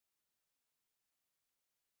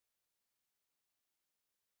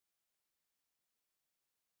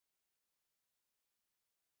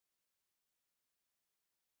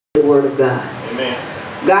The word of God.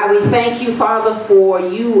 Amen. God, we thank you, Father, for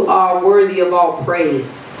you are worthy of all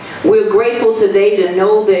praise. We're grateful today to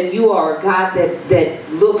know that you are a God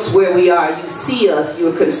that looks where we are. You see us.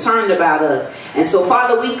 You're concerned about us. And so,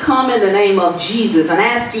 Father, we come in the name of Jesus and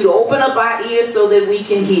ask you to open up our ears so that we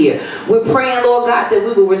can hear. We're praying, Lord God, that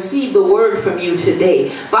we will receive the word from you today.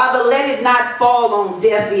 Father, let it not fall on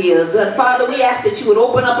deaf ears. Father, we ask that you would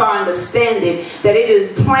open up our understanding, that it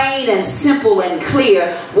is plain and simple and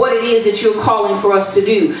clear what it is that you're calling for us to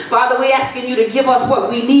do. Father, we're asking you to give us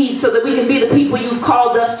what we need so that we can be the people you've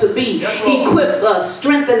called us to be. Yes, equip us,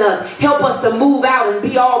 strengthen us, help us to move out and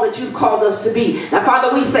be all that you've called us to be. Now,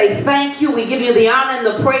 Father, we say thank you. We give you the honor and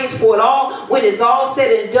the praise for it all. When it's all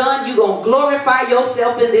said and done, you're going to glorify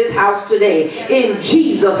yourself in this house today. In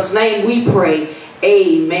Jesus' name we pray.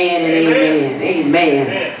 Amen and amen. Amen.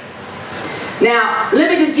 Amen. Now,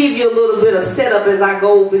 let me just give you a little bit of setup as I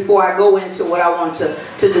go, before I go into what I want to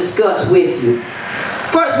discuss with you.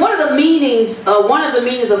 First, one of the meanings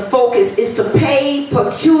of focus is to pay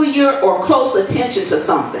peculiar or close attention to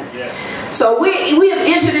something. Yes. So we have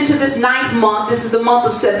entered into this 9th month. This is the month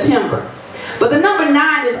of September. But the number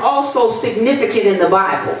 9 is also significant in the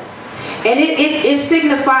Bible. And it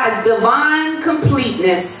signifies divine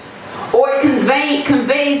completeness, or it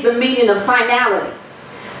conveys the meaning of finality.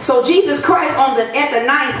 So Jesus Christ, at the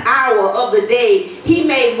 9th hour of the day, he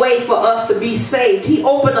made way for us to be saved. He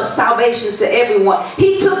opened up salvations to everyone.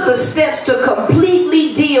 He took the steps to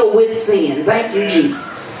completely deal with sin. Thank you,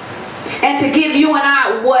 Jesus. And to give you and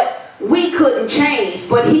I what we couldn't change,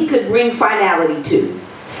 but he could bring finality to.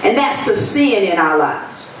 And that's to sin in our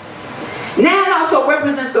lives. 9 also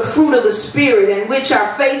represents the fruit of the Spirit, in which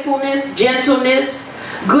are faithfulness, gentleness,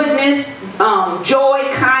 goodness, joy,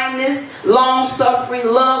 kindness, long-suffering,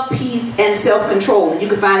 love, peace, and self-control. And you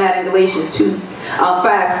can find that in Galatians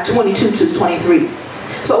 5:22-23.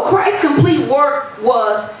 So Christ's complete work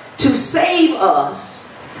was to save us,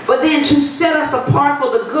 but then to set us apart for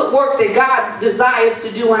the good work that God desires to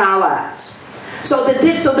do in our lives. So that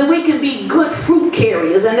we can be good fruit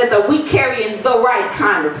carriers, and that we carrying the right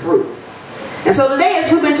kind of fruit. And so today,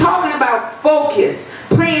 as we've been talking about focus,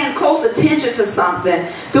 paying close attention to something,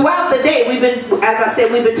 throughout the day, as I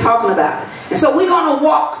said, we've been talking about it. And so we're going to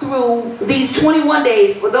walk through these 21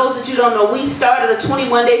 days. For those that you don't know, we started a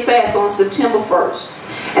 21-day fast on September 1st.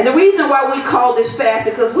 And the reason why we call this fast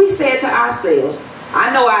is because we said to ourselves,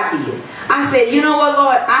 I know I did. I said, you know what,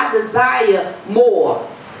 Lord, I desire more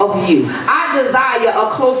of you. I desire a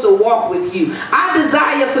closer walk with you. I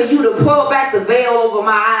desire for you to pull back the veil over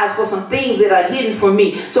my eyes for some things that are hidden from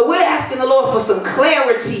me. So we're asking the Lord for some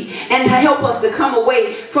clarity and to help us to come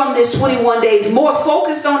away from this 21 days more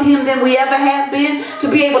focused on him than we ever have been, to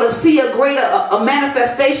be able to see a greater a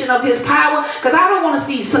manifestation of his power. Because I don't want to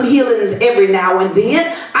see some healings every now and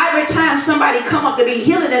then. Every time somebody come up to be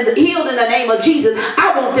healed in the name of Jesus,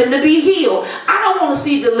 I want them to be healed. I don't want to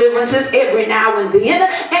see deliverances every now and then.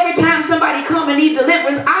 Every time somebody come and need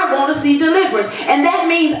deliverance, I want to see deliverance. And that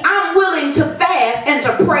means I'm willing to fast and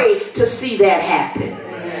to pray to see that happen.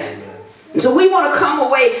 And so we want to come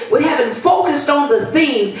away with having focused on the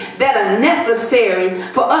things that are necessary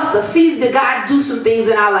for us to see the God do some things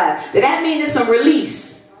in our lives. That means there's some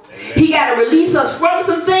release. He got to release us from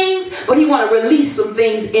some things, but he want to release some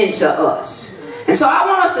things into us. And so I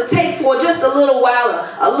want us to take for just a little while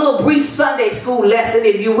a little brief Sunday school lesson,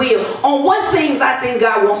 if you will, on what things I think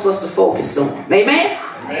God wants us to focus on. Amen?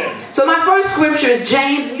 Amen. So my first scripture is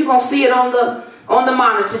James, and you're going to see it on the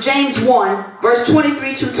monitor. James 1, verse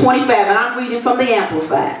 23-25, and I'm reading from the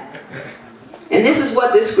Amplified. And this is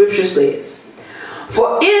what this scripture says.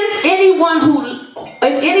 For if anyone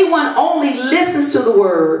only listens to the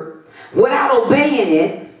word without obeying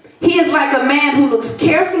it, he is like a man who looks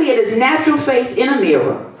carefully at his natural face in a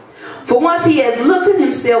mirror. For once he has looked at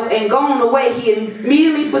himself and gone away, he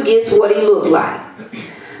immediately forgets what he looked like.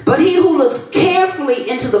 But he who looks carefully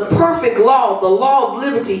into the perfect law, the law of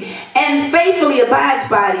liberty, and faithfully abides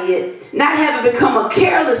by it, not having become a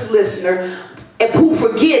careless listener who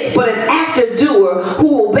forgets, but an active doer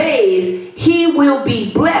who obeys, he will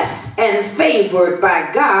be blessed and favored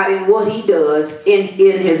by God in what he does in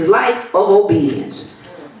his life of obedience.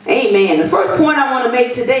 Amen. The first point I want to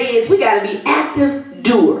make today is we got to be active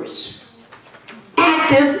doers.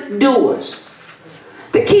 Active doers.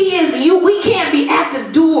 The key is we can't be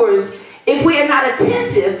active doers if we are not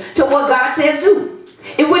attentive to what God says do.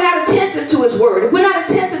 If we're not attentive to his word. If we're not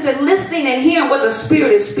attentive to listening and hearing what the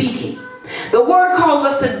Spirit is speaking. The word calls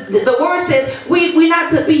us to, the word says we're not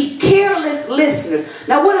to be careless listeners.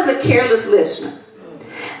 Now, what is a careless listener?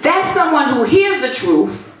 That's someone who hears the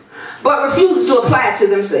truth but refuses to apply it to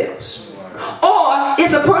themselves. Or Or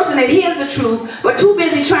it's a person that hears the truth, but too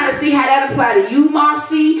busy trying to see how that apply to you,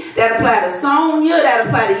 Marcy, that apply to Sonia, that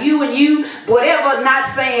apply to you and you, whatever, not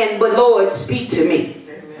saying, but Lord, speak to me.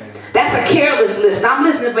 That's a careless list. I'm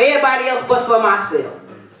listening for everybody else but for myself.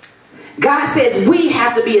 God says we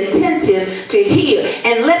have to be attentive to hear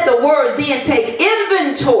and let the word then take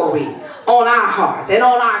inventory on our hearts and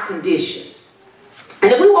on our conditions.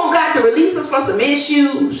 And if we want God to release us from some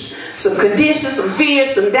issues, some conditions, some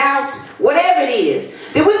fears, some doubts, whatever it is,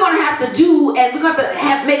 then we're going to have to do, and we're going to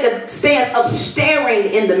have to make a stance of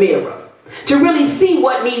staring in the mirror to really see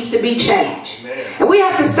what needs to be changed. And we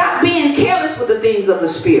have to stop being careless with the things of the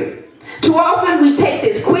Spirit. Too often we take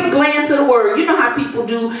this quick glance at the word. You know how people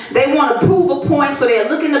do. They want to prove a point, so they'll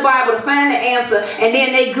look in the Bible to find the answer, and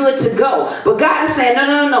then they're good to go. But God is saying, no,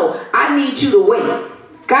 no, no, no. I need you to wait.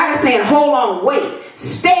 God is saying, hold on, wait.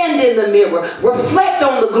 Stand in the mirror. Reflect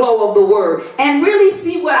on the glow of the word. And really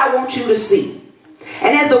see what I want you to see.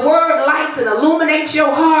 And as the word lights and illuminates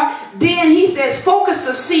your heart, then he says focus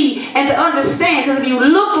to see and to understand. Because if you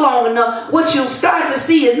look long enough, what you'll start to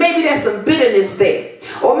see is maybe there's some bitterness there.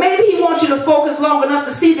 Or maybe he wants you to focus long enough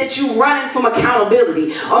to see that you're running from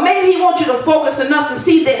accountability. Or maybe he wants you to focus enough to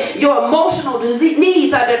see that your emotional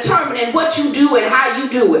needs are determining what you do and how you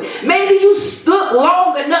do it. Maybe you look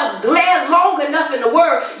long enough, glare long enough in the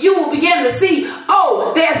word, you will begin to see,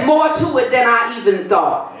 oh, there's more to it than I even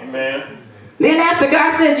thought. Amen. Then after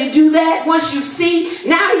God says you do that, once you see,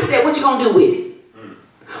 now he said, what you going to do with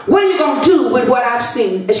it? What are you going to do with what I've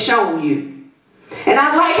seen, shown you? And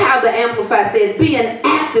I like how the Amplified says, be an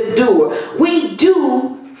active doer. We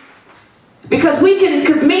do, because we can,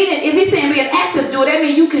 because meaning, if he's saying be an active doer, that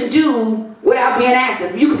means you can do without being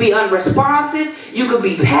active. You could be unresponsive. You could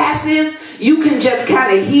be passive. You can just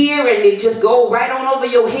kind of hear and it just go right on over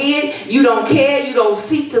your head. You don't care. You don't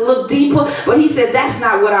seek to look deeper. But he said, that's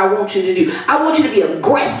not what I want you to do. I want you to be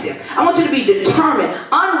aggressive. I want you to be determined,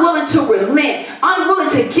 unwilling to relent, unwilling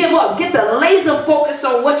to give up. Get the laser focus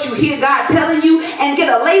on what you hear God telling you and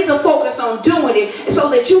get a laser focus on doing it so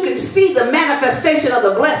that you can see the manifestation of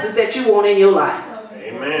the blessings that you want in your life.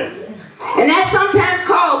 Amen. And that sometimes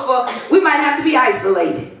calls for, we might have to be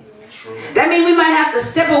isolated. That means we might have to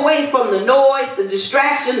step away from the noise, the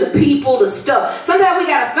distraction, the people, the stuff. Sometimes we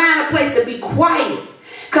got to find a place to be quiet.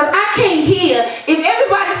 Because I can't hear, if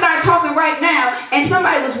everybody started talking right now and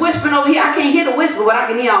somebody was whispering over here, I can't hear the whisper, but I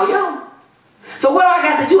can hear all y'all. So what do I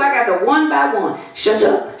got to do? I got to one by one, shut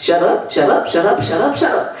up, shut up, shut up, shut up, shut up,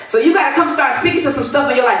 shut up. So you got to come start speaking to some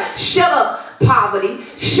stuff in your life. Shut up poverty,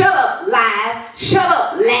 shut up lies, shut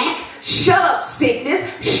up lack, shut up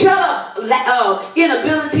sickness, shut up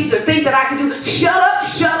inability to think that I can do. Shut up,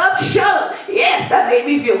 shut up, shut up. Yes, that made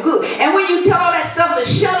me feel good. And when you tell all that stuff to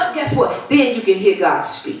shut up, guess what? Then you can hear God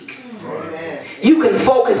speak. You can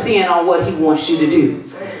focus in on what he wants you to do.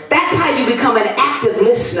 That's how you become an active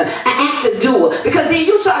listener, an active doer. Because then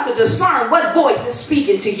you start to discern what voice is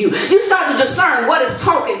speaking to you. You start to discern what is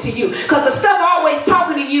talking to you. Because the stuff always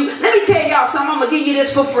talking to you. Let me tell y'all something. I'm going to give you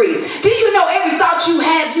this for free. Do you know every thought you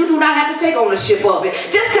have, you do not have to take ownership of it.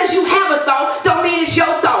 Just because you have a thought don't mean it's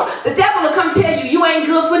your thought. The devil will come tell you you ain't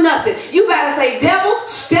good for nothing. You better say, devil,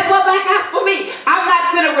 step up back out for me. I'm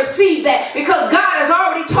not going to receive that because God has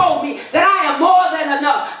already told me that I am more than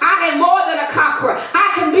enough. I am more than a conqueror.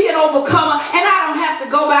 I can be an overcomer, and I don't have to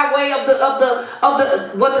go by way of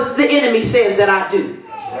what the enemy says that I do.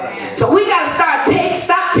 So we got to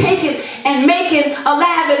stop taking and making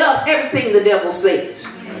alive in us everything the devil says.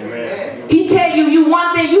 He tell you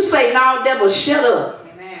one thing, you say, no, devil, shut up.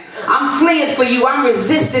 I'm fleeing for you. I'm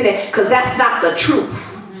resisting it because that's not the truth.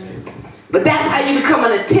 But that's how you become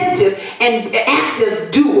an attentive and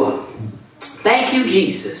active doer. Thank you,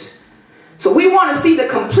 Jesus. So we want to see the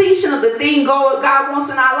completion of the thing God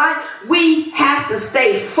wants in our life. We have to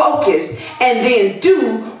stay focused and then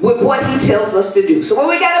do with what he tells us to do. So what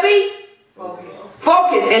we got to be?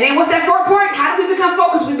 Focus. And then what's that fourth point? How do we become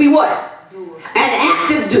focused? We be what? Doer. An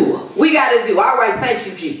active doer. We got to do. All right. Thank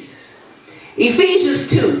you, Jesus. Ephesians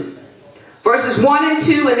 2, verses 1 and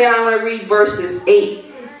 2. And then I'm going to read verses 8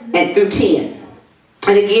 and through 10.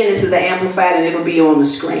 And again, this is the Amplified and it will be on the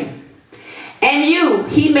screen. And you,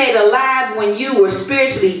 he made alive when you were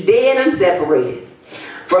spiritually dead and separated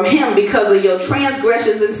from him because of your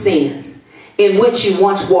transgressions and sins in which you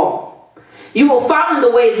once walked. You will follow in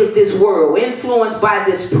the ways of this world, influenced by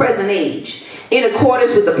this present age, in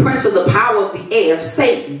accordance with the prince of the power of the air,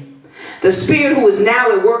 Satan, the spirit who is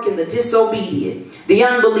now at work in the disobedient, the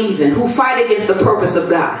unbelieving, who fight against the purpose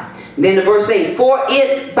of God. Then to verse 8, for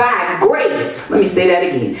it by grace, let me say that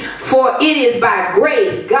again. For it is by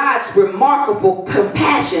grace, God's remarkable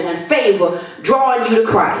compassion and favor drawing you to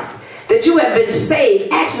Christ, that you have been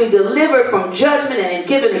saved, actually delivered from judgment and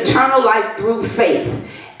given eternal life through faith.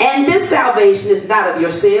 And this salvation is not of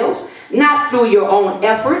yourselves, not through your own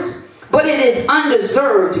efforts, but it is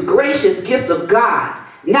undeserved, gracious gift of God,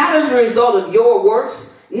 not as a result of your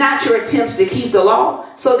works, not your attempts to keep the law,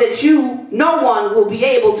 so that no one will be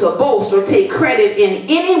able to boast or take credit in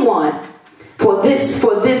anyone for this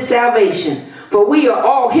salvation. For we are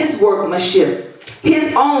all his workmanship,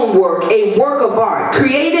 his own work, a work of art,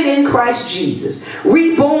 created in Christ Jesus,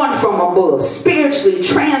 reborn from above, spiritually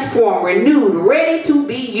transformed, renewed, ready to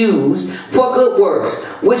be used for good works,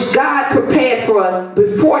 which God prepared for us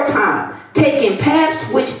before time, taking paths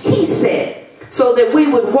which he set, so that we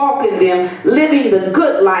would walk in them, living the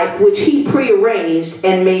good life which he prearranged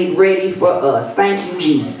and made ready for us. Thank you,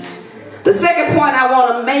 Jesus. The second point I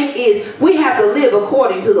want to make is we have to live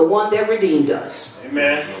according to the one that redeemed us.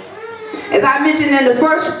 Amen. As I mentioned in the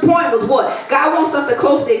first point was what? God wants us to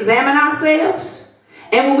closely examine ourselves.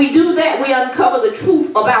 And when we do that, we uncover the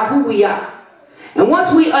truth about who we are. And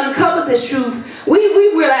once we uncover this truth, we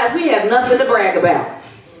realize we have nothing to brag about.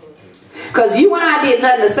 Because you and I did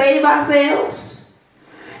nothing to save ourselves.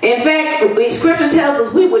 In fact, Scripture tells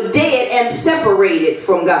us we were dead and separated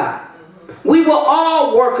from God. We were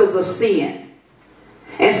all workers of sin.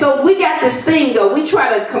 And so we got this thing, though. We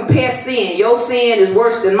try to compare sin. Your sin is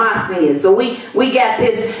worse than my sin. So we got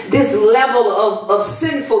this level of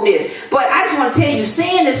sinfulness. But I just want to tell you,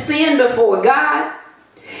 sin is sin before God.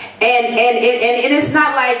 And it's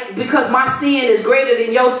not like because my sin is greater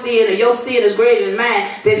than your sin or your sin is greater than mine,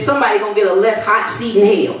 that somebody going to get a less hot seat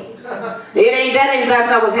in hell. That's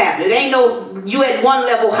not what's happening. It ain't no you at 1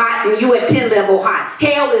 level hot and you at 10 level hot.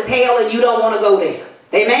 Hell is hell and you don't want to go there.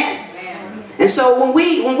 Amen? And so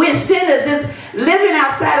when we're sinners, this living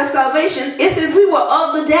outside of salvation, it says we were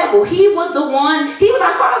of the devil. He was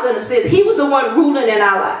our father in a sense. He was the one ruling in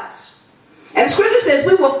our lives. And the scripture says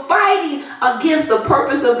we were fighting against the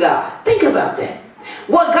purpose of God. Think about that.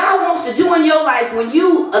 What God wants to do in your life, when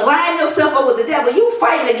you align yourself up with the devil, you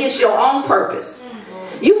fighting against your own purpose.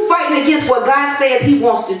 You fighting against what God says he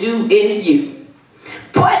wants to do in you.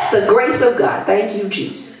 But the grace of God, thank you,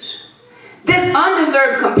 Jesus. This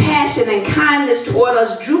undeserved compassion and kindness toward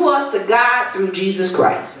us drew us to God through Jesus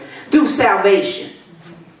Christ, through salvation.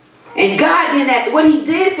 And God did that. What he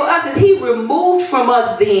did for us is he removed from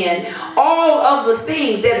us then all of the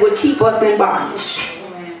things that would keep us in bondage.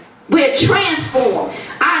 We're transformed.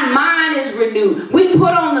 Our mind is renewed. We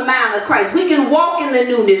put on the mind of Christ. We can walk in the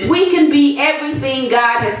newness. We can be everything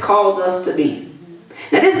God has called us to be.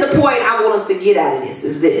 Now this is the point I want us to get out of this,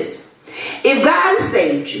 is this. If God has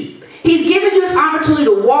saved you, he's given you this opportunity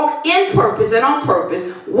to walk in purpose and on purpose.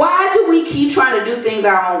 Why do we keep trying to do things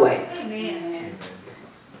our own way? Amen.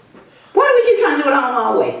 Why do we keep trying to do it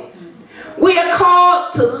our own way? We are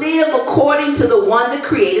called to live according to the one that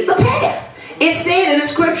created the path. It said in the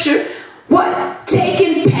scripture, what?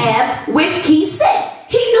 Taking paths which he set.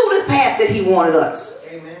 He knew the path that he wanted us.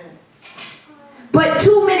 Amen. But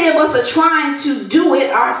too many of us are trying to do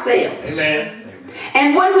it ourselves. Amen.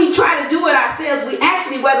 And when we try to do it ourselves, we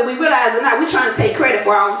actually, whether we realize it or not, we're trying to take credit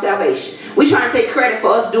for our own salvation. We're trying to take credit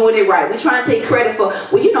for us doing it right. We're trying to take credit for,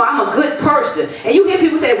 well, you know, I'm a good person. And you hear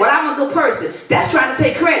people say, well, I'm a good person. That's trying to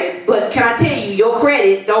take credit. But can I tell you, your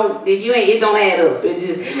credit it don't add up. It's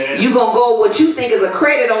just, you're going to go what you think is a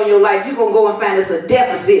credit on your life. You're going to go and find it's a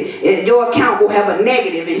deficit. And your account will have a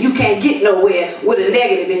negative. And you can't get nowhere with a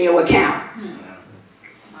negative in your account.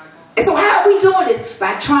 And so how are we doing this?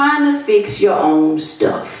 By trying to fix your own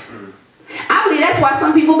stuff. I believe that's why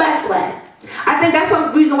some people backslide. I think that's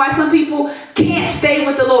some reason why some people can't stay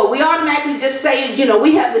with the Lord. We automatically just say, you know,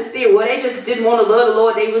 we have this theory, well, they just didn't want to love the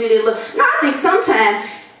Lord. They really didn't love. No, I think sometimes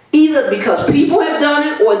either because people have done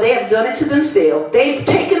it or they have done it to themselves, they've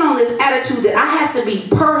taken on this attitude that I have to be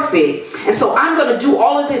perfect. And so I'm going to do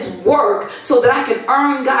all of this work so that I can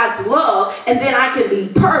earn God's love and then I can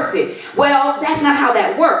be perfect. Well, that's not how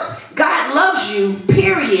that works. God loves you,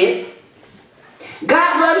 period.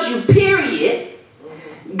 God loves you, period.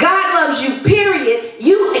 God loves you, period.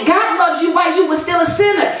 God loves you while you were still a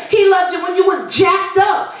sinner. He loved you when you was jacked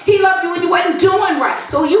up. He loved you when you wasn't doing right.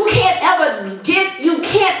 So you can't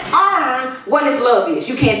earn what his love is.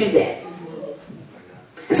 You can't do that.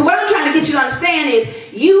 And so what I'm trying to get you to understand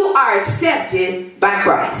is you are accepted by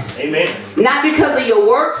Christ. Amen. Not because of your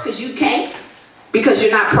works, because you can't, because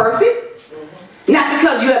you're not perfect. Not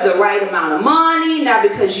because you have the right amount of money, not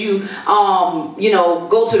because you, you know,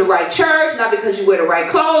 go to the right church, not because you wear the right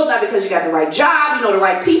clothes, not because you got the right job, you know, the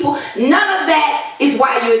right people. None of that is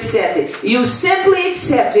why you accept it. You simply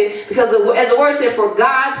accept it because, as the word said, for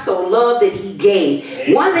God so loved that he gave.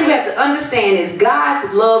 Amen. One thing we have to understand is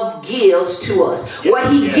God's love gives to us. Yes.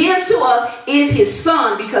 What he gives to us is his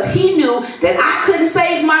son, because he knew that I couldn't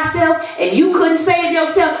save myself and you couldn't save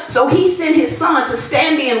yourself. So he sent his son to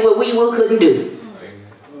stand in what we couldn't do.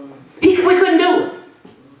 We couldn't do it.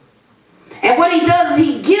 And what he does is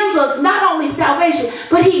he gives us not only salvation,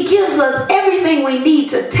 but he gives us everything we need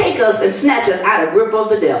to take us and snatch us out of the grip of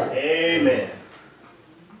the devil. Amen.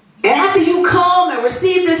 And after you come and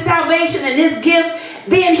receive this salvation and this gift,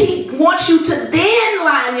 then he wants you to then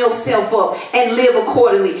line yourself up and live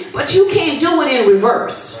accordingly. But you can't do it in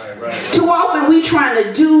reverse. Right. Too often we trying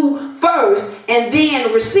to do first and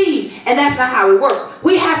then receive, and that's not how it works.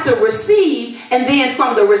 We have to receive, and then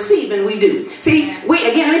from the receiving we do. See, again,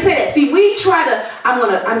 let me say that. See, we try to, I'm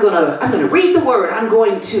gonna read the word. I'm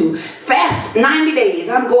going to fast 90 days.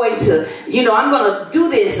 I'm going to, you know, I'm gonna do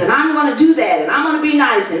this and I'm gonna do that and I'm gonna be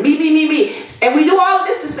nice and me. And we do all of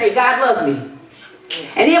this to say God loves me.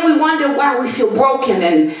 And then we wonder why we feel broken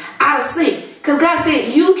and out of sync. Because God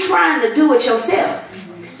said, you trying to do it yourself.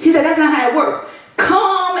 He said, that's not how it works.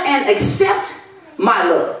 Come and accept my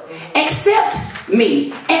love. Accept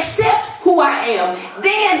me. Accept who I am.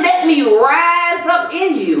 Then let me rise up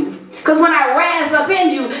in you. Because when I rise up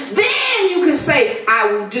in you, then you can say, I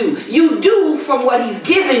will do. You do from what he's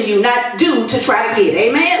given you, not do to try to get.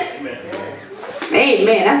 Amen? Amen.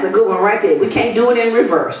 Amen. That's a good one right there. We can't do it in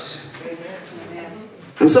reverse.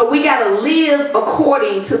 And so we got to live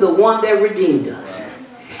according to the one that redeemed us.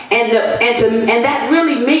 And that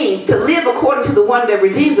really means to live according to the one that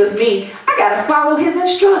redeems us means I got to follow his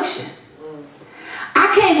instruction.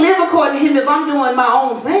 I can't live according to him if I'm doing my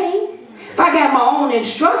own thing. If I got my own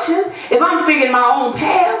instructions, if I'm figuring my own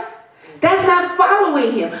path, that's not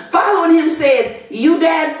following him. Following him says, you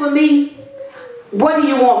died for me. What do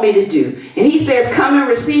you want me to do? And he says, come and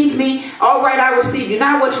receive me. All right, I receive you.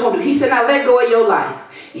 Now what you want to do? He said, now let go of your life.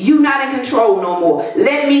 You're not in control no more.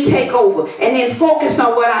 Let me take over. And then focus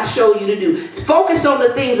on what I show you to do. Focus on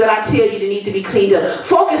the things that I tell you that need to be cleaned up.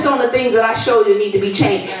 Focus on the things that I show you that need to be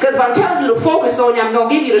changed. Because if I'm telling you to focus on you, I'm going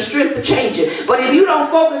to give you the strength to change it. But if you don't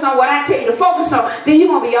focus on what I tell you to focus on, then you're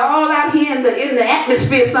going to be all out here in the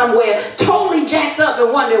atmosphere somewhere, totally jacked up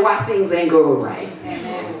and wonder why things ain't going right.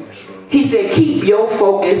 Amen. He said, keep your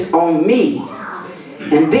focus on me.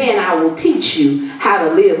 And then I will teach you how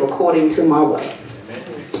to live according to my way.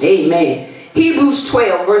 Amen. Hebrews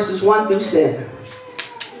 12 verses 1 through 7.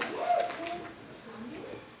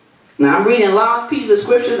 Now I'm reading large pieces of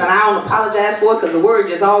scriptures and I don't apologize for it because the word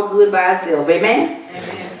is all good by itself. Amen.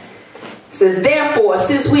 Amen. It says, therefore,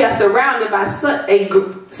 since we are surrounded by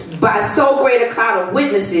so great a cloud of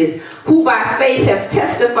witnesses who by faith have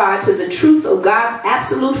testified to the truth of God's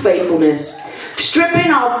absolute faithfulness,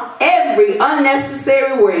 stripping off every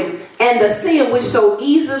unnecessary weight and the sin which so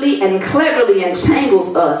easily and cleverly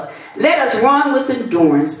entangles us, let us run with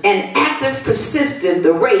endurance and active persistence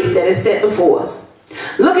the race that is set before us.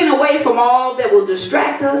 Looking away from all that will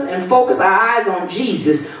distract us and focus our eyes on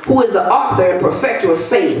Jesus, who is the author and perfecter of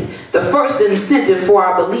faith, the first incentive for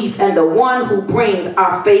our belief and the one who brings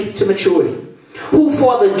our faith to maturity, who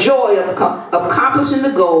for the joy of accomplishing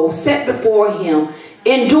the goal set before him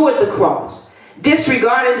endured the cross,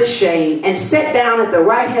 disregarding the shame, and sat down at the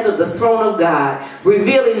right hand of the throne of God,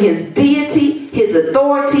 revealing his deity, his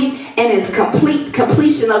authority, and his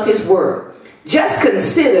completion of his word. Just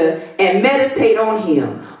consider and meditate on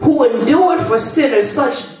him, who endured for sinners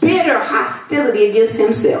such bitter hostility against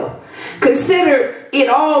himself. Consider it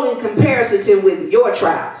all in comparison with your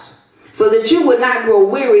trials, so that you would not grow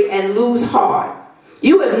weary and lose heart.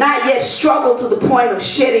 You have not yet struggled to the point of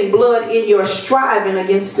shedding blood in your striving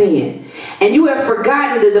against sin. And you have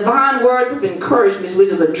forgotten the divine words of encouragement which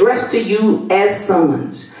is addressed to you as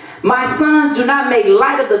sons. My sons, do not make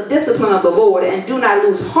light of the discipline of the Lord, and do not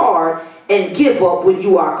lose heart and give up when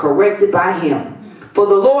you are corrected by him. For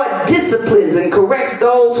the Lord disciplines and corrects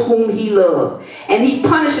those whom he loves, and he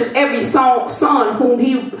punishes every son whom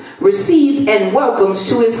he receives and welcomes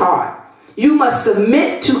to his heart. You must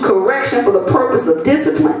submit to correction for the purpose of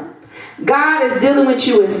discipline. God is dealing with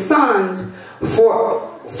you as sons, for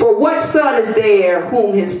what son is there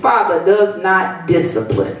whom his father does not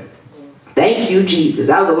discipline? Thank you, Jesus.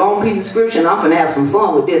 That was a long piece of scripture, and I'm going to have some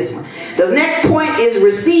fun with this one. The next point is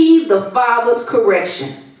receive the Father's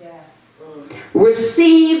correction. Yes.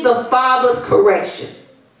 Receive the Father's correction.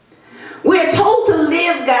 We're told to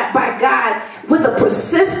live by God with a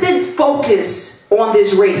persistent focus on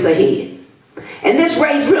this race ahead. And this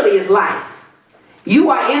race really is life. You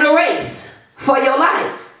are in a race for your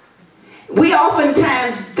life. We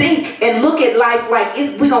oftentimes think and look at life like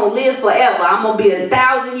we're going to live forever. I'm going to be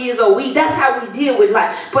 1,000 years old. That's how we deal with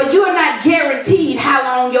life. But you're not guaranteed how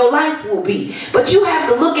long your life will be. But you have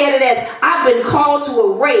to look at it as, I've been called to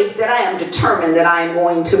a race that I am determined that I am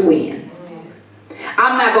going to win.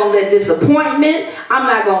 I'm not going to let disappointment, I'm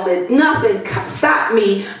not going to let nothing stop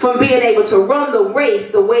me from being able to run the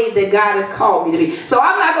race the way that God has called me to be. So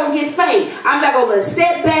I'm not going to get faint. I'm not going to let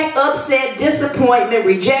setback, upset, disappointment,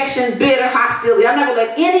 rejection, bitter, hostility. I'm not going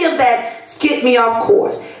to let any of that skip me off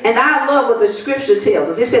course. And I love what the scripture tells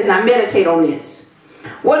us. It says, now meditate on this.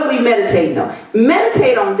 What do we meditate on?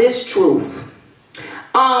 Meditate on this truth.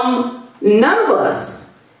 None of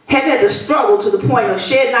us have had to struggle to the point of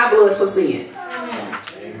shedding our blood for sin.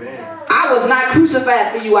 I was not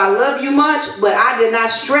crucified for you. I love you much, but I did not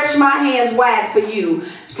stretch my hands wide for you,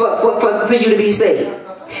 for you to be saved.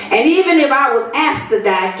 And even if I was asked to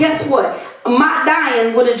die, guess what? My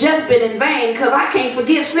dying would have just been in vain, because I can't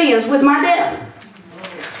forgive sins with my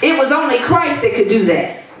death. It was only Christ that could do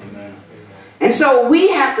that. And so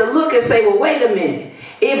we have to look and say, well, wait a minute.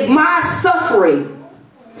 If my suffering,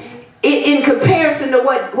 in comparison to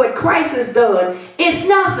what Christ has done, it's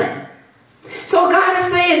nothing. So God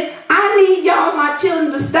is saying, I need y'all, my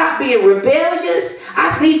children, to stop being rebellious.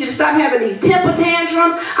 I need you to stop having these temper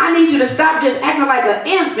tantrums. I need you to stop just acting like an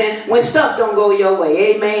infant when stuff don't go your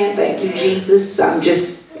way. Amen. Thank you, Jesus. I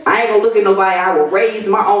ain't going to look at nobody. I will raise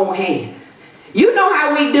my own hand. You know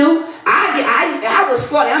how we do. I was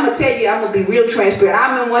funny. I'm going to tell you, I'm going to be real transparent.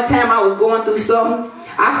 I remember one time I was going through something.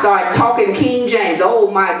 I started talking King James.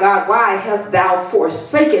 Oh my God, why hast thou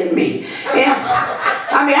forsaken me? And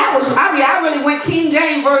I really went King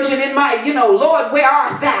James version in my, Lord, where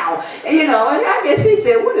art thou? And and I guess he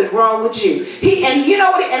said, what is wrong with you? And you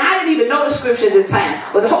know what? And I didn't even know the scripture at the time,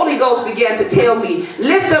 but the Holy Ghost began to tell me,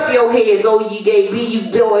 lift up your heads, O ye gates, be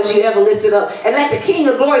you doors, you ever lifted up, and let the King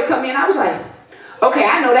of glory come in. I was like, okay,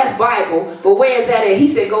 I know that's Bible, but where is that at? He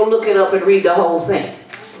said, go look it up and read the whole thing.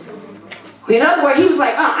 In other words, he was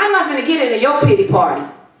like, I'm not going to get into your pity party.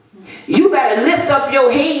 You better lift up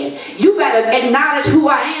your head. You better acknowledge who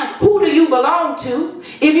I am. Who do you belong to?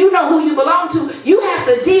 If you know who you belong to, you have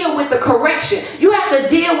to deal with the correction. You have to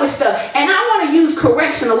deal with stuff. And I want to use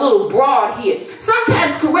correction a little broad here.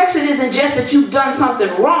 Sometimes correction isn't just that you've done something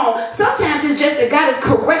wrong. Sometimes it's just that God is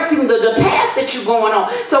correcting the path that you're going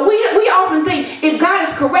on. So we often think if God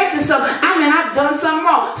is correcting something, I've done something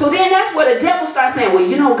wrong. So then that's where the devil starts saying,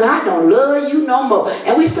 well, God don't love you no more.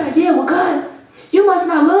 And we start, yeah, well, God, you must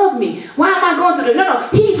not love me. Why am I going through this? No,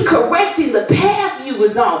 he's correcting the path you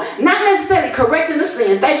was on. Not necessarily correcting the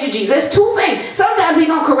sin. Thank you, Jesus. There's two things. Sometimes he's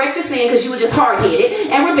going to correct your sin because you were just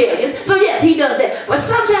hard-headed and rebellious. So yes, he does that. But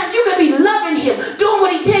sometimes you can be loving him, doing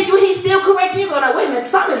what he tells you, and he's still correcting you. Going, wait a minute,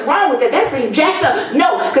 something's wrong with that. That seems jacked up.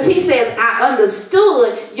 No, because he says, I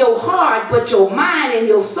understood your heart, but your mind and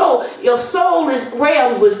your soulless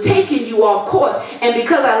realms was taking you off course. And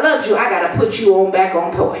because I loved you, I got to put you back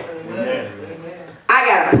on point. Amen. I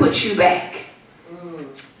got to put you back.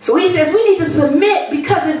 So he says we need to submit,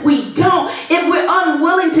 because if we don't, if we're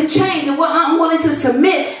unwilling to change and we're unwilling to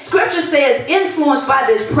submit, scripture says influenced by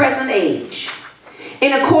this present age,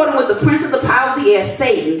 in accordance with the prince of the power of the air,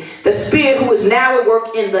 Satan, the spirit who is now at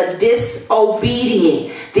work in the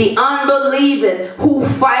disobedient, the unbelieving, who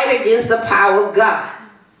fight against the power of God.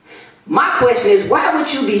 My question is, why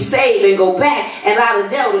would you be saved and go back and allow the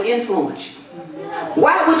devil to influence you?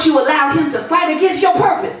 Why would you allow him to fight against your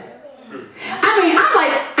purpose?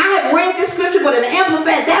 I have read this scripture, but in the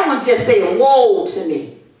Amplified, that one just said, woe to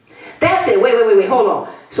me. That said, wait, hold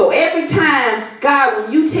on. So every time, God,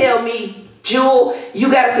 when you tell me, Jewel,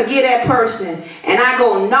 you got to forgive that person, and I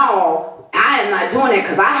go, no, I am not doing that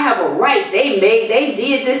because I have a right. They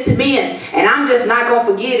did this to me, and I'm just not going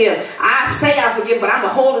to forgive them. I say I forgive, but I'm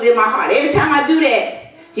going to hold it in my heart. Every time I do that,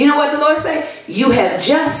 you know what the Lord say? You have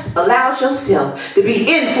just allowed yourself to be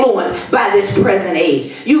influenced by this present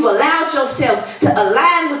age. You've allowed yourself to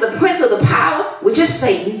align with the prince of the power, which is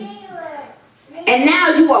Satan. And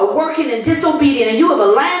now you are working in disobedience, and you have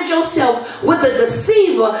aligned yourself with the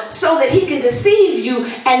deceiver so that he can deceive you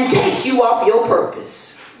and take you off your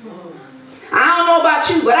purpose. I don't know about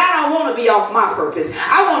you, but I don't want to be off my purpose.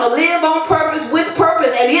 I want to live on purpose, with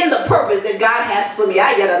purpose, and in the purpose that God has for me.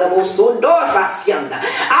 I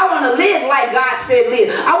want to live like God said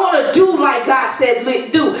live. I want to do like God said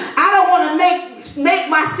do. I don't want to set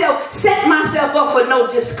myself up for no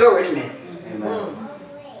discouragement. Amen.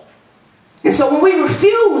 And so when we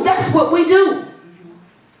refuse, that's what we do.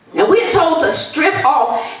 And we're told to strip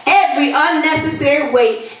off every every unnecessary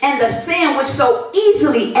weight and the sin which so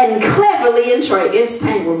easily and cleverly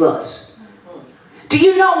entangles us. Do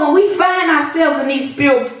you know when we find ourselves in these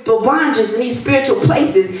spiritual bondages, in these spiritual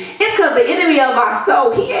places, it's because the enemy of our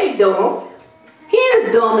soul, he ain't dumb. He ain't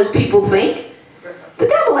as dumb as people think. The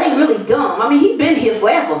devil ain't really dumb. I mean, he's been here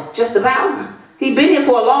forever, just about. He's been here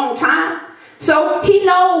for a long time. So he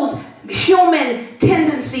knows human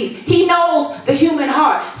tendencies. He knows the human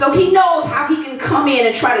heart. So he knows how he can come in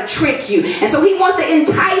and try to trick you. And so he wants to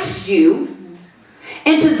entice you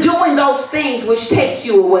into doing those things which take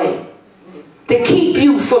you away, to keep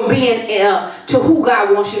you from being to who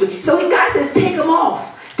God wants you to be. So God says, take them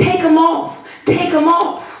off. Take them off. Take them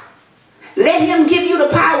off. Let him give you the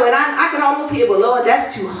power. And I can almost hear, well, Lord,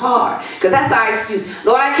 that's too hard. Because that's our excuse.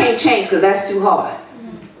 Lord, I can't change because that's too hard.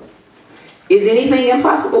 Is anything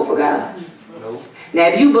impossible for God? No. Now,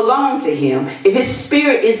 if you belong to him, if his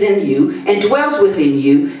spirit is in you and dwells within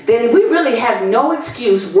you, then we really have no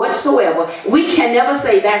excuse whatsoever. We can never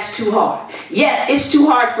say that's too hard. Yes, it's too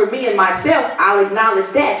hard for me and myself. I'll acknowledge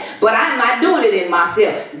that. But I'm not doing it in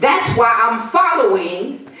myself. That's why I'm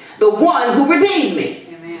following the one who redeemed me.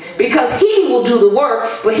 Because he will do the work,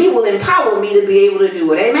 but he will empower me to be able to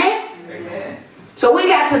do it. Amen? Amen. So we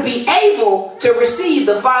got to be able to receive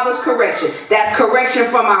the Father's correction. That's correction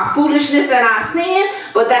from our foolishness and our sin,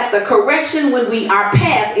 but that's the correction when our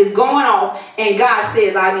path is going off and God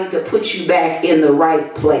says, I need to put you back in the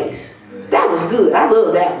right place. That was good. I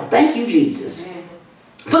love that one. Thank you, Jesus.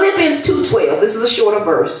 Philippians 2:12. This is a shorter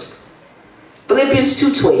verse. Philippians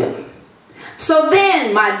 2:12. So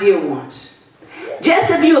then, my dear ones,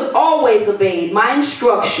 just as you have always obeyed my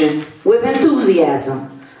instruction with enthusiasm,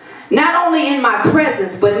 not only in my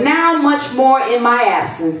presence, but now much more in my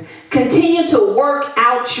absence, continue to work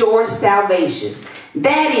out your salvation.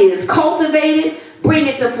 That is, cultivate it, bring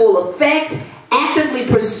it to full effect, actively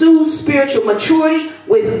pursue spiritual maturity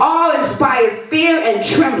with awe-inspired fear and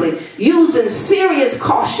trembling, using serious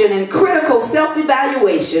caution and critical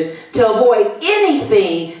self-evaluation to avoid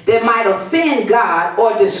anything that might offend God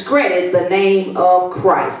or discredit the name of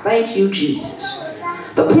Christ. Thank you, Jesus.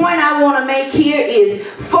 The point I want to make here is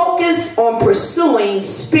focus on pursuing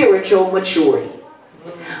spiritual maturity.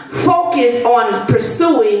 Focus on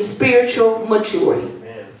pursuing spiritual maturity.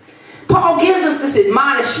 Paul gives us this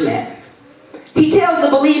admonishment. He tells the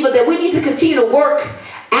believer that we need to continue to work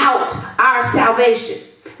out our salvation.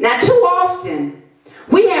 Now, too often,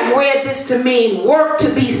 we have read this to mean work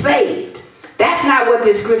to be saved. That's not what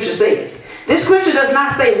this scripture says. This scripture does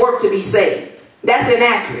not say work to be saved. That's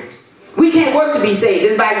inaccurate. We can't work to be saved.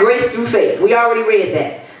 It's by grace through faith. We already read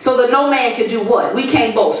that. So that no man can do what? We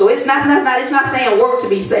can't boast. So it's not saying work to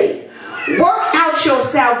be saved. Work out your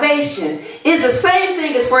salvation is the same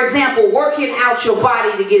thing as, for example, working out your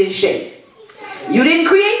body to get in shape. You didn't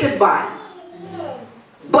create this body,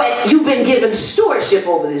 but you've been given stewardship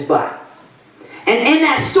over this body. And in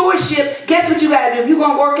that stewardship, guess what you got to do? If you're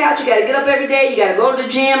going to work out, you got to get up every day. You got to go to the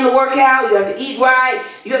gym to work out. You have to eat right.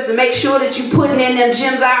 You have to make sure that you're putting in them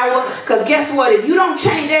gym's hour. Because guess what? If you don't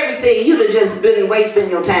change everything, you'd have just been wasting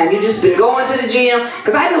your time. You've just been going to the gym.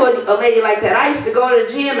 Because I know a lady like that. I used to go to the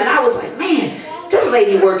gym and I was like, man, this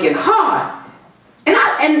lady working hard. And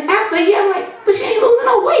after a year, I'm like, but she ain't losing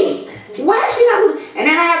no weight. Why is she not losing? And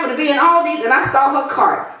then I happened to be in Aldi's and I saw her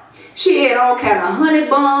cart. She had all kind of honey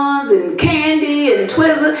buns and candy and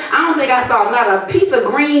Twizzlers. I don't think I saw not a piece of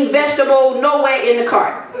green vegetable nowhere in the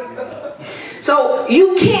cart. So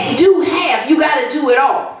you can't do half. You got to do it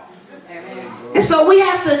all. And so we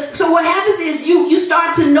have to, so what happens is you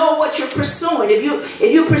start to know what you're pursuing.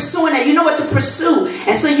 If you're pursuing that, you know what to pursue.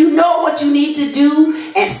 And so you know what you need to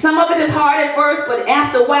do. And some of it is hard at first, but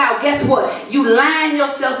after a while, guess what? You line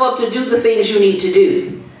yourself up to do the things you need to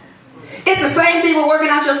do. It's the same thing with working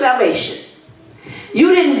out your salvation.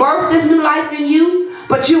 You didn't birth this new life in you,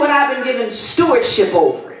 but you and I have been given stewardship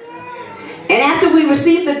over it. And after we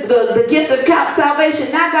receive the gift of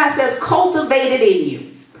salvation, now God says cultivate it in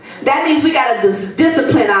you. That means we got to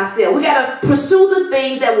discipline ourselves. We got to pursue the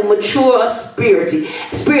things that will mature us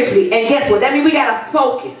spiritually. And guess what? That means we got to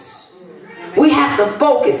focus. We have to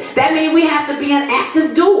focus. That means we have to be an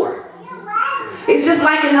active doer. It's just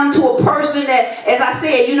likened unto a person that, as I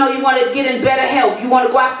said, you know, you want to get in better health. You want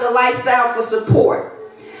to go after a lifestyle for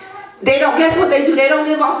support. They don't, guess what they do? They don't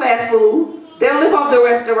live off fast food. They don't live off the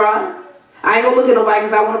restaurant. I ain't going to look at nobody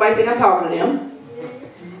because I want nobody to think I'm talking to them.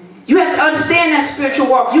 You have to understand that spiritual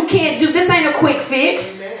walk. You can't do, this ain't a quick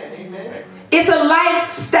fix. It's a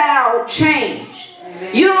lifestyle change.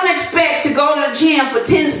 You don't expect to go to the gym for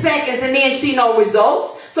 10 seconds and then see no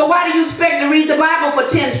results. So why do you expect to read the Bible for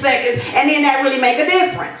 10 seconds and then that really make a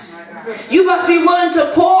difference? You must be willing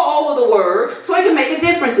to pour over the word so it can make a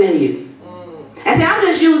difference in you. And see, I'm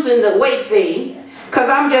just using the weight thing because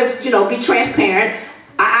I'm just, you know, be transparent.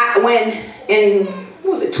 When in,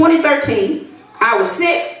 what was it, 2013, I was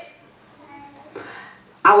sick.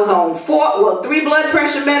 I was on 3 blood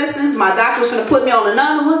pressure medicines. My doctor was going to put me on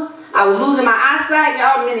another one. I was losing my eyesight.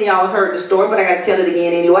 Many of y'all heard the story, but I got to tell it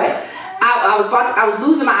again anyway. I was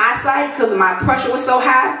losing my eyesight because my pressure was so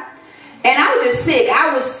high. And I was just sick.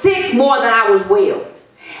 I was sick more than I was well.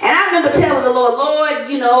 And I remember telling the Lord, Lord,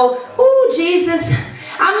 you know, oh, Jesus,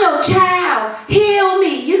 I'm your child. Heal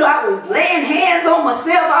me. You know, I was laying hands on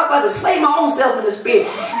myself. I was about to slay my own self in the spirit.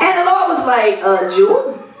 And the Lord was like,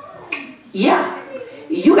 Jewel, yeah,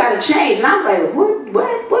 you got to change. And I was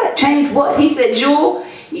like, what? Change what? He said, Jewel,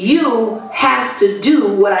 you have to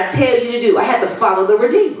do what I tell you to do. I had to follow the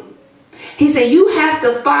Redeemer. He said, you have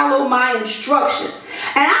to follow my instruction.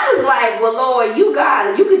 And I was like, well, Lord, you got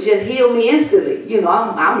it. You could just heal me instantly. You know,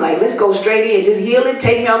 I'm like, let's go straight in. Just heal it.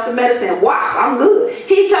 Take me off the medicine. Wow, I'm good.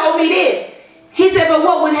 He told me this. He said, but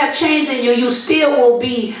what would have changed in you? You still will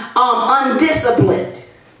be undisciplined.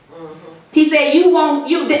 He said, he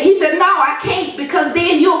said, no, I can't, because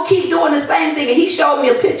then you'll keep doing the same thing. And he showed me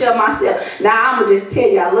a picture of myself. Now, I'm going to just tell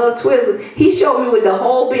you, I love Twizzlers. He showed me with the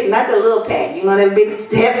whole big, not the little pack, you know, that big,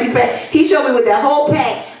 hefty pack. He showed me with that whole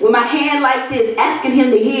pack, with my hand like this, asking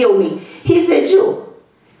him to heal me. He said, Jewel,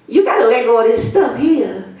 you got to let go of this stuff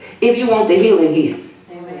here if you want the healing here.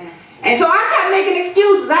 Amen. And so I kept making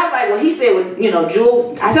excuses. I was like, well, he said, well, you know,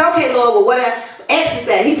 Jewel. I said, okay, Lord, well, whatever.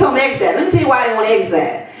 Exercise. He told me to exercise. Let me tell you why I didn't want to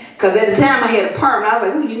exercise. Because at the time I had a perm, and I was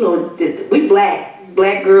like, well, you know, we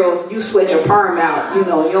black girls, you sweat your perm out. You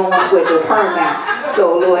know, you don't want to sweat your perm out.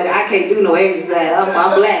 So, Lord, I can't do no exercise.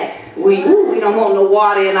 I'm black. We don't want no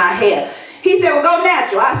water in our hair. He said, well, go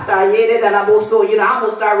natural. I started, you know, I'm going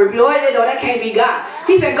to start rebuilding. No, that can't be God.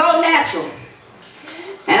 He said, go natural.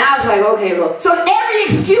 And I was like, okay, Lord. So every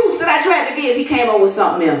excuse that I tried to give, he came up with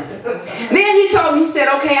something else. Then he told me, he said,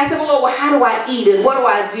 okay. I said, well, Lord, how do I eat and what do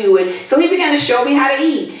I do? And so he began to show me how to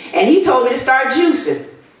eat. And he told me to start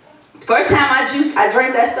juicing. First time I juiced, I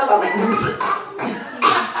drank that stuff. I was like,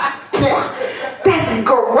 that's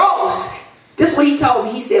gross. This is what he told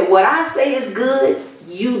me. He said, what I say is good,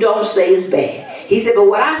 you don't say is bad. He said, but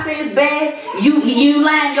what I say is bad, you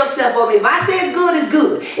line yourself up. If I say it's good, it's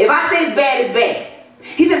good. If I say it's bad, it's bad.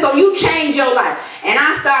 He said, so you change your life. And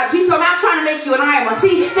he told me, I'm trying to make you an Iron Man.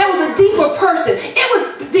 See, there was a deeper person. It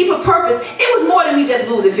was deeper purpose. It was more than me just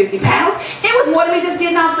losing 50 pounds. It was more than me just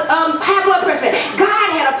getting off the high blood pressure. God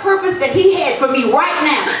had a purpose that he had for me right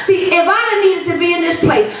now. See, if I needed to be in this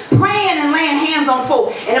place praying and laying hands on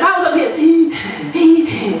folks, and if I was up here,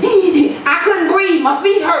 I couldn't breathe, my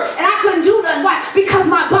feet hurt, and I couldn't do nothing. Why? Because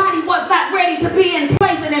my body was not ready to be in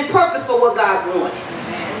place and in purpose for what God wanted.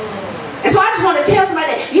 And so I just want to tell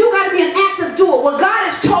somebody that you got to be an active doer. What God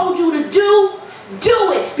has told you to do,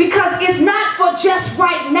 do it. Because it's not for just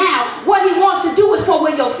right now. What he wants to do is for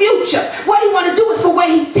your future. What he wants to do is for where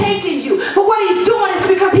he's taking you. But what he's doing is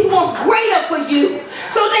because he wants greater for you.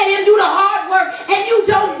 So let him do the hard work and you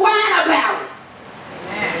don't whine about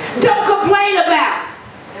it. Don't complain about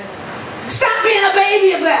it. Stop being a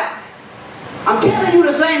baby about it. I'm telling you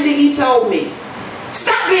the same thing he told me.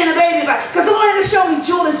 Stop being a baby about it. Because the Lord had to show me,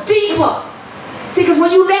 Jewel, is deeper. See, because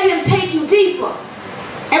when you let him take you deeper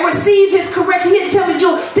and receive his correction, he had to tell me,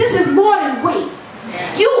 Jewel, this is more than weight.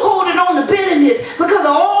 You holding on to bitterness because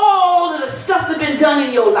of all of the stuff that's been done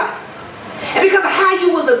in your life. And because of how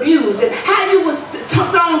you was abused and how you was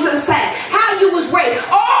thrown to the side, how you was raped,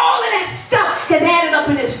 all of that stuff has added up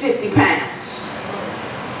in this 50 pounds.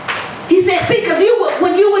 He said, see, because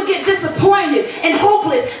when you would get disappointed and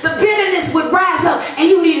hopeless, the bitterness would rise up and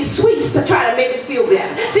you needed sweets to try to make it feel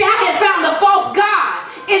better. See, I had found a false God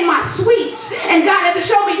in my sweets, and God had to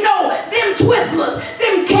show me, no, them Twizzlers,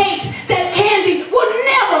 them cakes, that candy will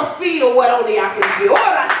never feel what only I can feel.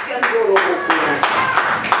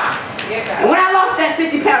 And when I lost that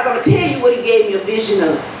 50 pounds, I'm going to tell you what he gave me a vision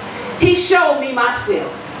of. He showed me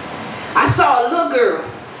myself. I saw a little girl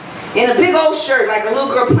in a big old shirt, like a little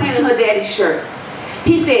girl playing in her daddy's shirt.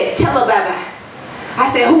 He said, tell her bye-bye. I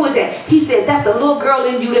said, who is that? He said, that's the little girl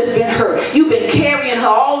in you that's been hurt. You've been carrying her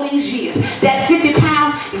all these years. That 50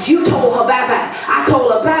 pounds, you told her bye-bye. I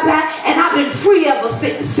told her bye-bye, and I've been free ever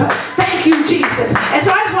since. Thank you, Jesus. And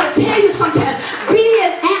so I just want to tell you sometimes, be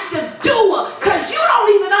an active doer, because you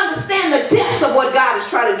don't even understand the depths of what God is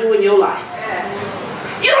trying to do in your life.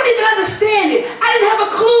 You don't even understand it. I didn't have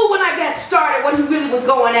a clue when I got started what he really was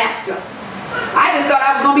going after. I just thought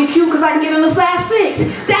I was going to be cute because I can get in a size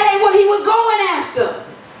 6. That ain't what he was going after.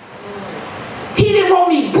 He didn't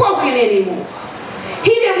want me broken anymore.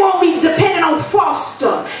 He didn't didn't want me depending on false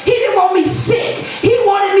stuff. He didn't want me sick. He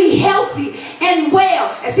wanted me healthy and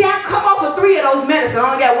well. And see, I've come off of 3 of those medicines.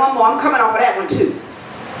 I only got 1 more. I'm coming off of that one too.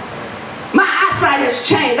 My eyesight has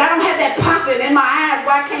changed. I don't have that popping in my eyes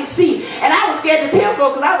where I can't see. And I was scared to tell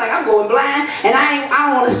folks because I was like, I'm going blind and I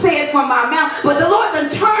don't want to say it from my mouth. But the Lord done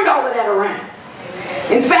turned all of that around.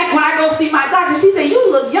 In fact, when I go see my doctor, she said, you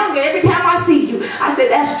look younger every time I see you. I said,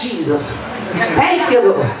 that's Jesus. Thank you,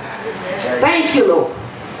 Lord. Thank you, Lord.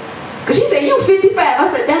 Because she said, you 55. I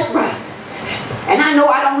said, that's right. And I know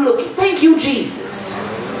I don't look it. Thank you, Jesus.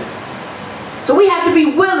 So we have to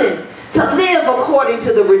be willing to live according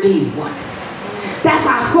to the redeemed one. That's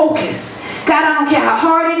our focus. God, I don't care how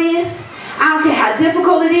hard it is. I don't care how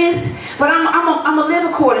difficult it is. But I'm going to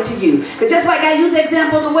live according to you. Because just like I use the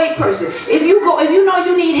example of the weight person. If you know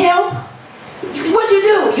you need help, what you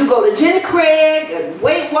do? You go to Jenny Craig, and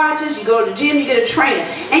Weight Watchers, you go to the gym, you get a trainer.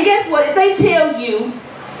 And guess what? If they tell you,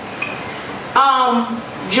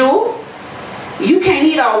 Jewel, you can't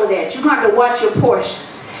eat all of that. You're going to have to watch your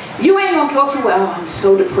portions. You ain't going to go somewhere, oh, I'm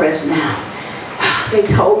so depressed now. They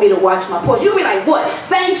told me to watch my portions. You'll be like, what?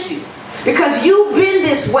 Thank you. Because you've been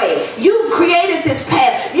this way. You've created this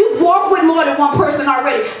path. You've walked with more than one person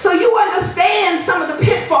already. So you understand some of the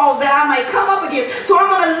pitfalls that I might come up against. So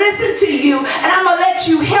I'm going to listen to you and I'm going to let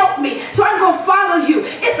you help me. So I'm going to follow you.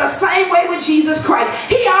 It's the same way with Jesus Christ.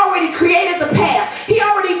 He already created the path. He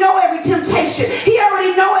already know every temptation. He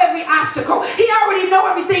already know every obstacle. He already know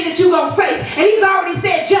everything that you're going to face. And he's already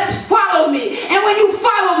said, just follow me. And when you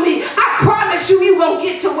follow me, I promise you, you're going to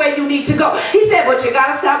get to where you need to go. He said, but you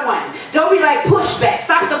got to stop whining. Don't be like pushback.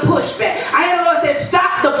 Stop the pushback. I heard the Lord say,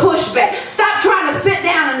 stop the pushback. Stop trying to sit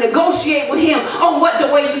down and negotiate with him on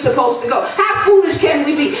the way you're supposed to go. How foolish can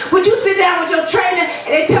we be? Would you sit down with your trainer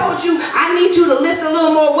and they told you, I need you to lift a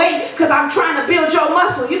little more weight because I'm trying to build your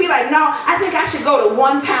muscle? You'd be like, no, I think I should go to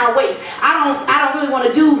 1 pound weights. I don't really want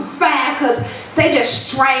to do 5 because they just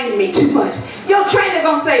strain me too much. Your trainer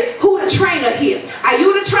gonna say, who the trainer here? Are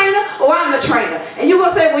you the trainer or I'm the trainer? And you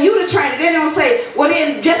gonna say, well, you the trainer. Then they're gonna say, well,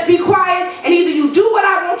 then just be quiet and either you do what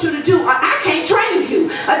I want you to do or I can't train you.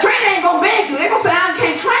 A trainer ain't gonna beg you. They're gonna say, I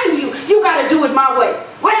can't train you. You gotta do it my way.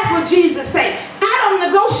 Well, that's what Jesus said. I don't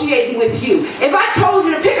negotiate with you. If I told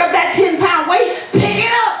you to pick up that 10-pound weight, pick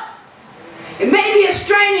it up. And maybe it's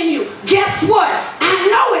straining you. Guess what? I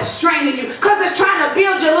know it's straining you because it's trying to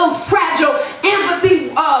build your little fragile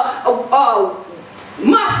empathy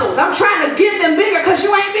muscles. I'm trying to get them bigger because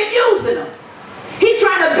you ain't been using them. He's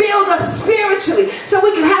trying to build us spiritually so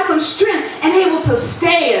we can have some strength and able to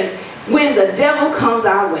stand when the devil comes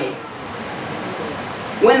our way.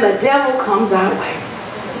 When the devil comes our way.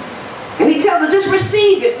 And he tells us, just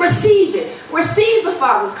receive it. Receive it. Receive the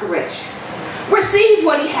Father's correction. Receive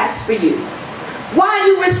what he has for you. Why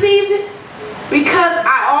you receive it? Because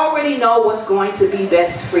I already know what's going to be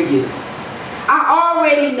best for you. I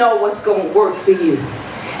already know what's going to work for you.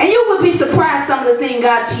 And you would be surprised some of the things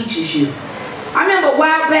God teaches you. I remember a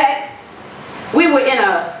while back, we were in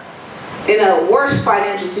a worse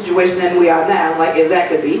financial situation than we are now, like if that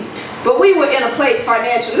could be. But we were in a place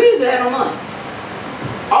financially, we used to have no money.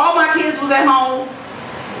 All my kids was at home.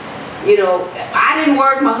 You know, I didn't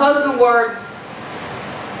work, my husband worked.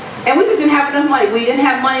 And we just didn't have enough money. We didn't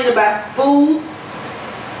have money to buy food.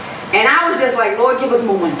 And I was just like, Lord, give us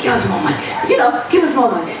more money. Give us more money. You know, give us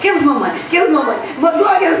more money. Give us more money. Give us more money.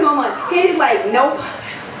 Lord, give us more money. And he's like, nope.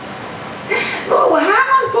 Lord, well, how am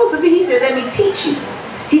I supposed to be? He said, let me teach you.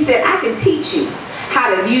 He said, I can teach you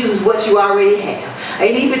how to use what you already have.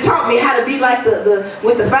 And he even taught me how to be like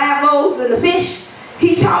with the 5 loaves and the fish.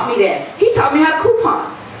 He taught me that. He taught me how to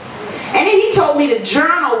coupon. And then he told me to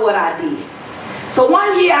journal what I did. So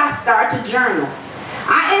one year I started to journal.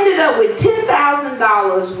 I ended up with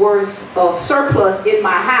 $10,000 worth of surplus in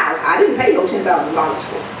my house. I didn't pay no $10,000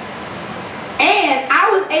 for it. And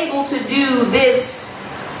I was able to do this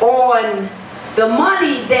on the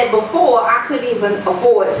money that before I couldn't even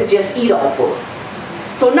afford to just eat off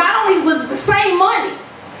of. So not only was it the same money,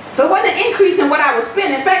 so it wasn't an increase in what I was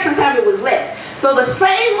spending. In fact, sometimes it was less. So the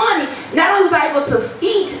same money, not only was I able to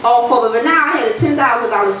eat off of it, but now I had a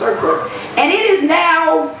 $10,000 surplus. And it is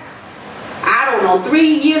now, I don't know, 3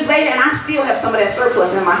 years later, and I still have some of that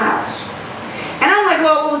surplus in my house. And I'm like,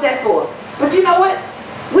 Lord, what was that for? But you know what?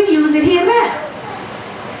 We use it here now.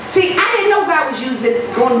 See, I didn't know God was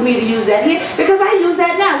going me to use that here, because I use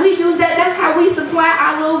that now. We use that. That's how we supply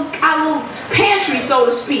our little pantry, so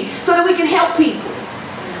to speak, so that we can help people.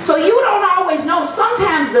 So you don't always know.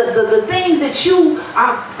 Sometimes the things that you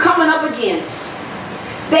are coming up against,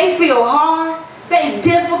 they feel hard, they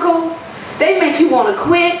difficult, they make you want to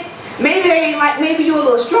quit. Maybe they ain't like, maybe you're a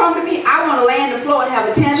little stronger than me. I want to lay on the floor and have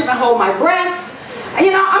a tantrum. hold my breath.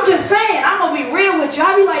 You know, I'm just saying, I'm going to be real with you.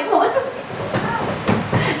 I'll be like, no,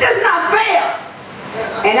 that's not fair.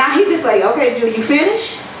 And now he just like, okay, Julie, you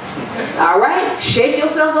finished? All right, shake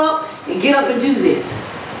yourself up and get up and do this.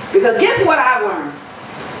 Because guess what I've learned?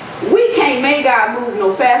 We can't make God move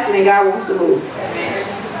no faster than God wants to move.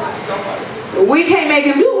 We can't make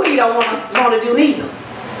him do what he don't want to do neither.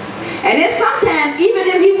 And then sometimes, even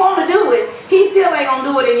if he want to do it, he still ain't going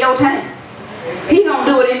to do it in your time. He going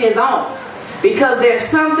to do it in his own. Because there's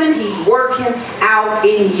something he's working out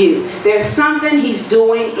in you. There's something he's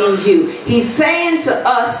doing in you. He's saying to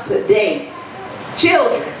us today,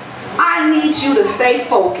 children, I need you to stay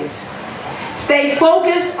focused. Stay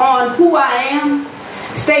focused on who I am.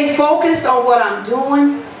 Stay focused on what I'm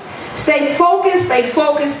doing. Stay focused, stay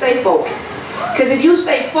focused, stay focused. Because if you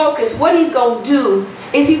stay focused, what he's going to do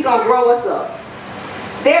is he's going to grow us up.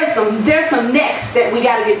 There's some next that we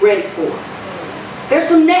got to get ready for. There's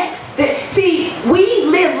some next. See, we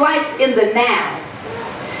live life in the now.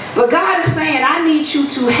 But God is saying, I need you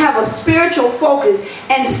to have a spiritual focus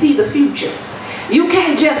and see the future. You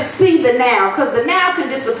can't just see the now, because the now can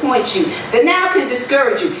disappoint you. The now can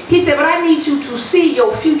discourage you. He said, but I need you to see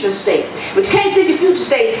your future state. But you can't see your future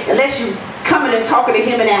state unless you coming and talking to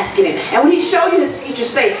him and asking him. And when he show you his future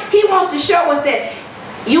state, he wants to show us that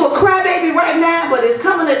you a crybaby right now, but it's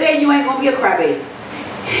coming a day you ain't going to be a crybaby.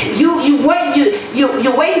 You're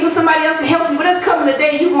waiting for somebody else to help you, but it's coming a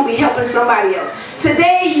day you're going to be helping somebody else.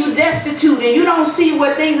 Today you destitute and you don't see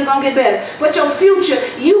where things are going to get better. But your future,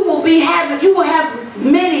 you will have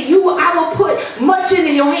many. I will put much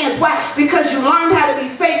into your hands. Why? Because you learned how to be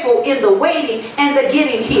faithful in the waiting and the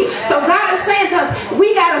getting here. So God is saying to us,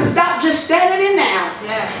 we got to stop just standing in now.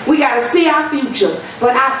 We got to see our future.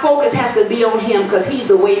 But our focus has to be on him, because he's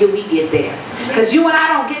the way that we get there. Because you and I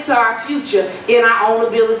don't get to our future in our own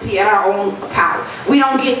ability and our own power. We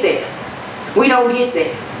don't get there. We don't get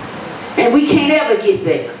there. And we can't ever get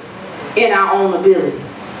there in our own ability.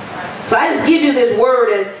 So I just give you this word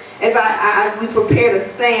as we prepare to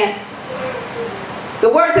stand. The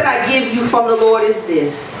word that I give you from the Lord is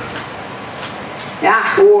this.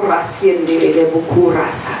 God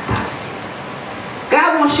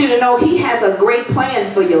wants you to know he has a great plan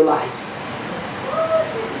for your life.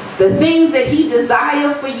 The things that he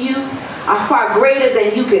desires for you are far greater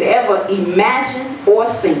than you could ever imagine or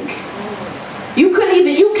think. You can't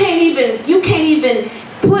even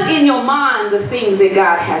put in your mind the things that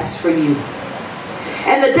God has for you.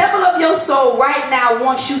 And the devil of your soul right now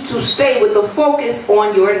wants you to stay with the focus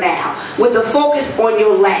on your now, with the focus on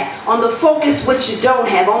your lack, on the focus what you don't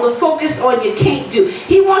have, on the focus on you can't do.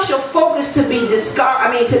 He wants your focus to be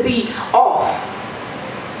to be off.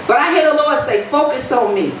 But I hear the Lord say, focus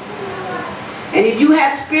on me. And if you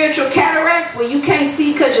have spiritual cataracts where you can't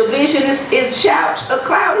see because your vision is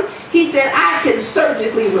cloudy, he said, I can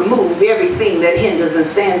surgically remove everything that hinders and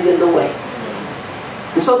stands in the way.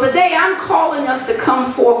 And so today I'm calling us to come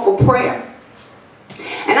forth for prayer.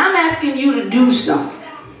 And I'm asking you to do something.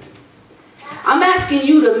 I'm asking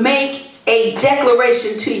you to make a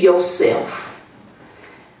declaration to yourself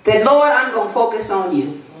that, Lord, I'm going to focus on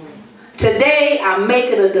you. Today I'm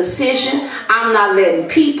making a decision. I'm not letting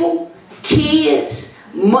people, kids,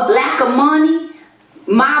 lack of money,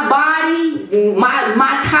 my body,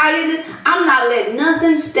 my tiredness, I'm not letting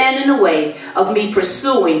nothing stand in the way of me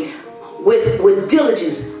pursuing with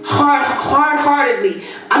diligence, hard-heartedly,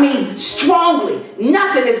 strongly.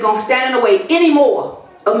 Nothing is going to stand in the way anymore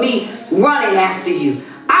of me running after you.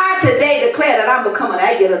 I today declare that I'm becoming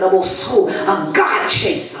a God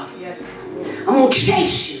chaser. I'm going to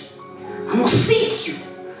chase you. I'm going to seek you.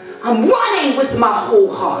 I'm running with my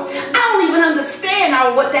whole heart. I don't even understand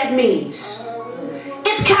what that means.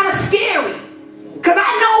 It's kind of scary. Because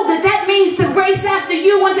I know that means to race after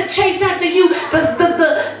you and to chase after you.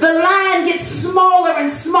 The line gets smaller and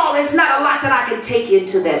smaller. It's not a lot that I can take you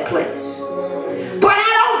into that place. But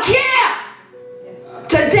I don't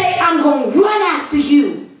care. Today I'm going to run after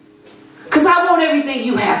you. Because I want everything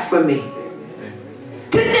you have for me.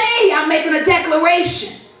 Today I'm making a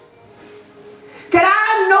declaration that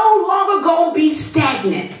I'm no longer going to be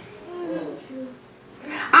stagnant.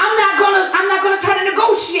 I'm not going to try to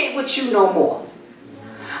negotiate with you no more.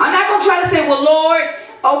 I'm not going to try to say, well, Lord,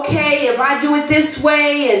 okay, if I do it this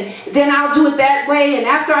way, and then I'll do it that way, and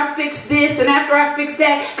after I fix this, and after I fix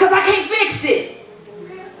that, because I can't fix it.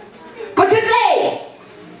 But today,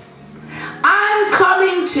 I'm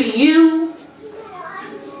coming to you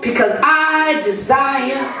because I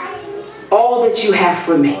desire all that you have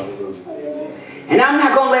for me. And I'm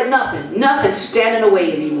not going to let nothing stand in the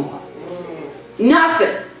way anymore.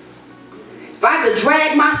 Nothing. If I have to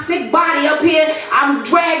drag my sick body up here, I'm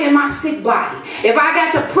dragging my sick body. If I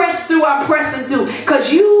got to press through, I'm pressing through.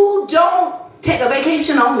 Because you don't take a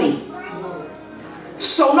vacation on me.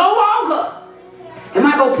 So no longer am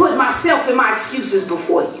I going to put myself and my excuses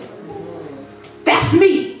before you. That's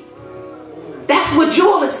me. That's what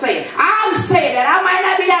Joel is saying. I'm saying that. I might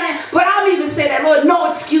not be down there, but I'm even saying that, Lord,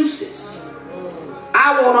 no excuses.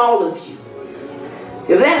 I want all of you.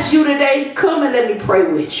 If that's you today, come and let me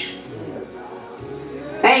pray with you.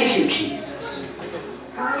 Thank you, Jesus.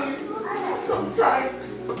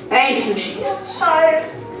 Thank you, Jesus.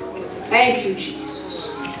 Thank you,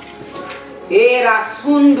 Jesus. Era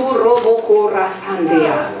sundu roboko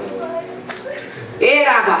rasandea.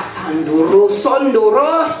 Era basandu rosondo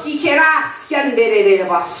rohi kerasiandere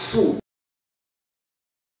basu.